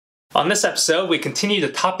On this episode, we continue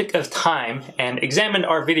the topic of time and examine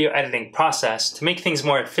our video editing process to make things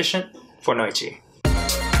more efficient for Noichi.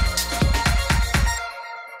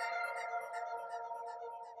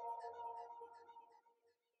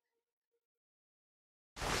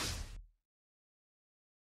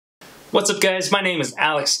 What's up guys, my name is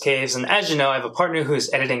Alex Caves, and as you know I have a partner who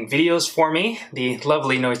is editing videos for me, the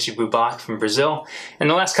lovely Noichi Bubak from Brazil. In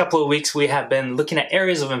the last couple of weeks we have been looking at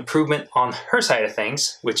areas of improvement on her side of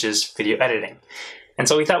things, which is video editing. And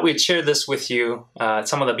so we thought we'd share this with you,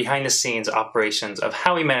 some of the behind the scenes operations of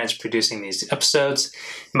how we manage producing these episodes.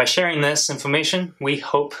 And by sharing this information, we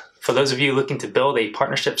hope for those of you looking to build a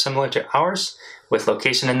partnership similar to ours, with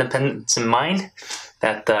location independence in mind,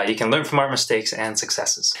 that you can learn from our mistakes and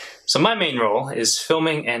successes. So my main role is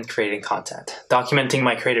filming and creating content, documenting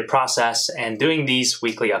my creative process, and doing these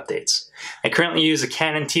weekly updates. I currently use a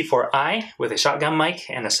Canon T4i with a shotgun mic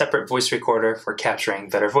and a separate voice recorder for capturing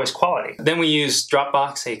better voice quality. Then we use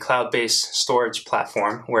Dropbox, a cloud-based storage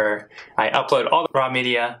platform where I upload all the raw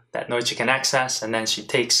media that Noichi can access, and then she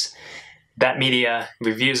takes that media,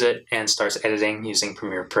 reviews it, and starts editing using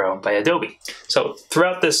Premiere Pro by Adobe. So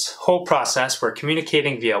throughout this whole process, we're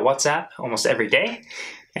communicating via WhatsApp almost every day,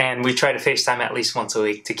 and we try to FaceTime at least once a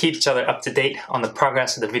week to keep each other up to date on the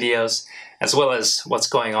progress of the videos, as well as what's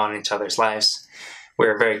going on in each other's lives.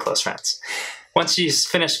 We're very close friends. Once she's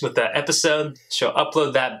finished with the episode, she'll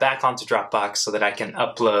upload that back onto Dropbox so that I can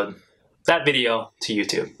upload that video to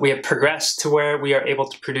YouTube. We have progressed to where we are able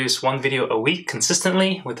to produce one video a week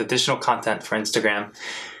consistently with additional content for Instagram.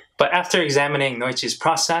 But after examining Noichi's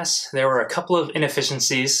process, there were a couple of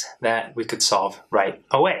inefficiencies that we could solve right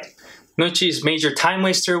away. Noichi's major time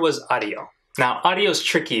waster was audio. Now, audio is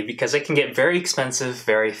tricky because it can get very expensive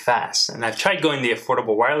very fast, and I've tried going the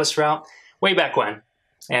affordable wireless route way back when,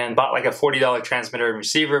 and bought like a $40 transmitter and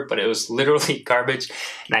receiver, but it was literally garbage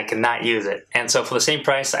and I could not use it. And so for the same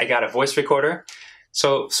price, I got a voice recorder.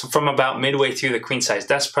 So from about midway through the Queen Size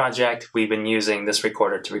Desk project, we've been using this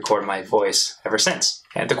recorder to record my voice ever since.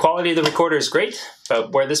 And the quality of the recorder is great,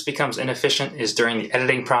 but where this becomes inefficient is during the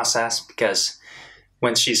editing process, because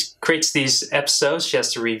when she creates these episodes, she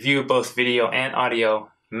has to review both video and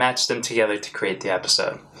audio, match them together to create the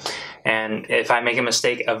episode. And if I make a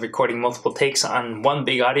mistake of recording multiple takes on one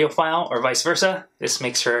big audio file or vice versa, this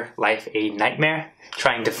makes her life a nightmare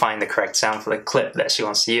trying to find the correct sound for the clip that she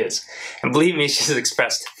wants to use. And believe me, she's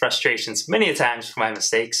expressed frustrations many a times for my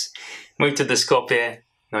mistakes. Moved to Desculpe,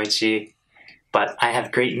 Noichi, but I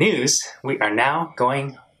have great news. We are now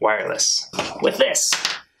going wireless with this.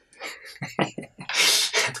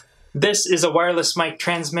 This is a wireless mic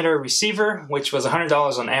transmitter receiver, which was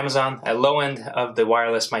 $100 on Amazon, at low end of the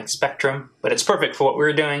wireless mic spectrum, but it's perfect for what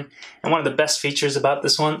we're doing. And one of the best features about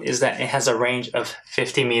this one is that it has a range of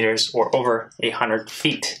 50 meters or over 100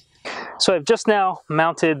 feet. So I've just now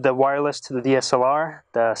mounted the wireless to the DSLR.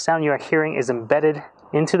 The sound you are hearing is embedded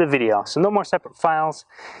into the video, so no more separate files.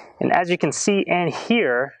 And as you can see and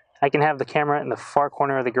hear, I can have the camera in the far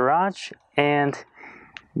corner of the garage, and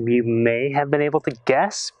you may have been able to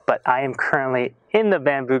guess, but I am currently in the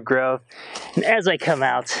bamboo grove, and as I come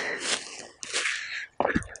out,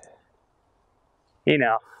 you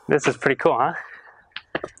know, this is pretty cool, huh?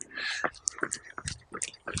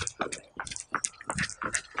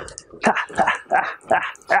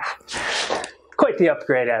 Quite the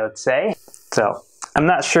upgrade, I would say. So, I'm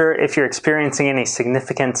not sure if you're experiencing any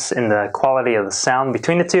significance in the quality of the sound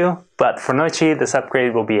between the two, but for Noichi, this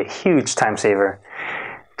upgrade will be a huge time saver.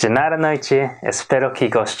 De nada, Noichi, espero que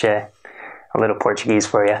goste. A little Portuguese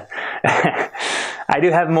for you. I do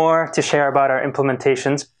have more to share about our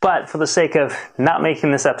implementations, but for the sake of not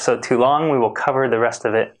making this episode too long, we will cover the rest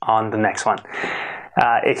of it on the next one.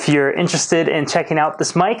 If you're interested in checking out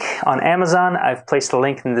this mic on Amazon, I've placed a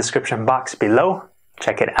link in the description box below.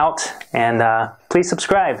 Check it out, and please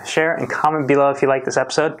subscribe, share, and comment below if you like this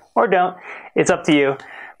episode, or don't. It's up to you.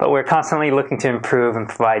 But we're constantly looking to improve and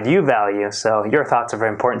provide you value, so your thoughts are very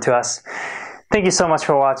important to us. Thank you so much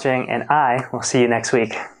for watching, and I will see you next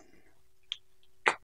week.